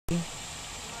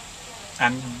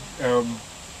And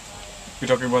we're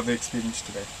talking about the experience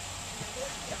today.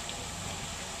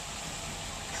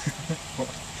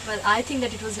 Well, I think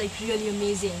that it was like really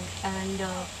amazing, and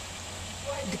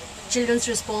the children's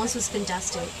response was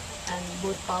fantastic. And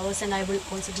both Pawas and I were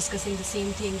also discussing the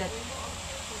same thing, that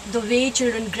the way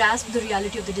children grasp the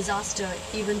reality of the disaster,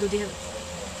 even though they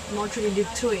have not really lived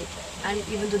through it, and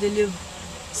even though they live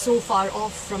so far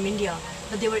off from India,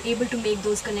 but they were able to make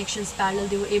those connections parallel.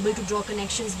 They were able to draw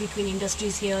connections between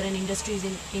industries here and industries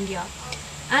in India.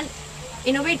 And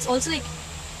in a way, it's also like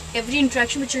every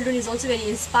interaction with children is also very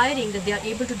inspiring, that they are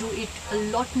able to do it a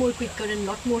lot more quicker and a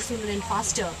lot more sooner and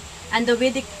faster. And the way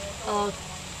they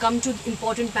come to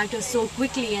important matters so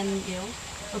quickly, and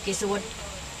okay, so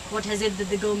what has it that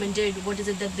the government did, what is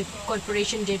it that the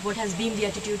corporation did, what has been the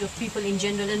attitude of people in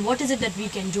general, and what is it that we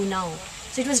can do now.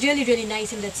 So it was really, really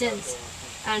nice in that sense.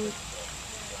 And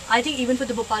I think even for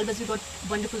the Bhopal bus we got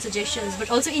wonderful suggestions,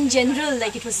 but also in general,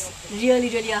 like, it was really,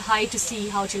 really a high to see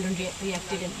how children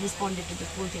reacted and responded to the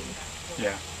whole thing.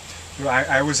 Yeah, so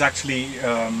I was actually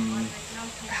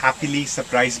happily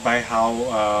surprised by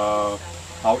how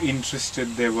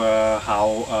interested they were,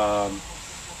 how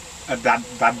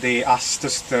that they asked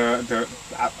us the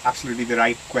absolutely the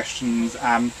right questions,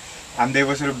 and they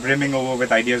were sort of brimming over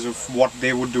with ideas of what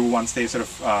they would do once they sort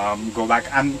of go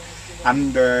back,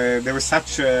 and there was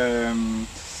such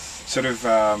sort of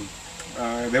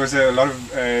there was a lot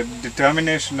of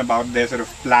determination about their sort of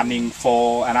planning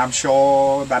for, and I'm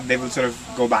sure that they will sort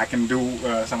of go back and do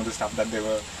some of the stuff that they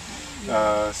were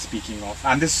speaking of.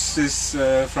 And this is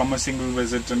from a single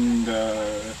visit, and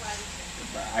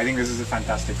I think this is a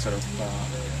fantastic sort of...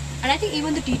 And I think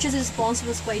even the teachers' response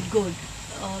was quite good.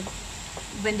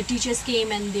 When the teachers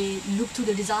came and they looked through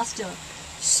the disaster,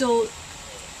 so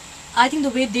I think the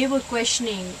way they were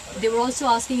questioning, they were also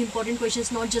asking important questions,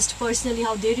 not just personally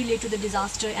how they relate to the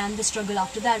disaster and the struggle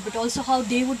after that, but also how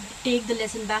they would take the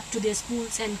lesson back to their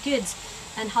schools and kids,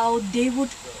 and how they would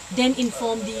then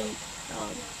inform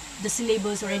the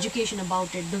syllabus or education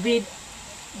about it, the way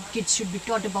kids should be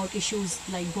taught about issues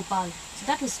like Bhopal. So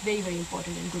that was very, very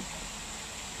important and good.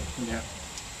 Yeah,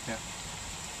 yeah.